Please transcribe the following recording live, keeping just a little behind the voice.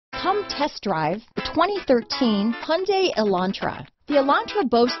Come test drive the 2013 Hyundai Elantra. The Elantra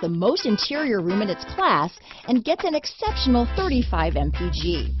boasts the most interior room in its class and gets an exceptional 35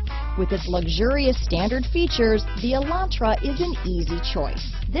 mpg. With its luxurious standard features, the Elantra is an easy choice.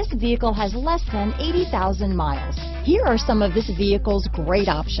 This vehicle has less than 80,000 miles. Here are some of this vehicle's great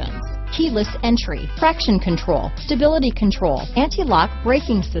options: keyless entry, traction control, stability control, anti-lock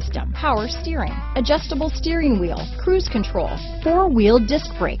braking system, power steering, adjustable steering wheel, cruise control, four-wheel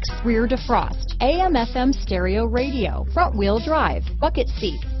disc brakes, rear defrost, AM/FM stereo radio, front-wheel drive, bucket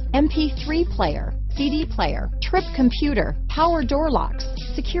seats, MP3 player, CD player, trip computer, power door locks,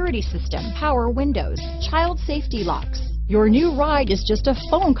 security system, power windows, child safety locks. Your new ride is just a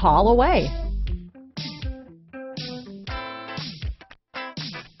phone call away.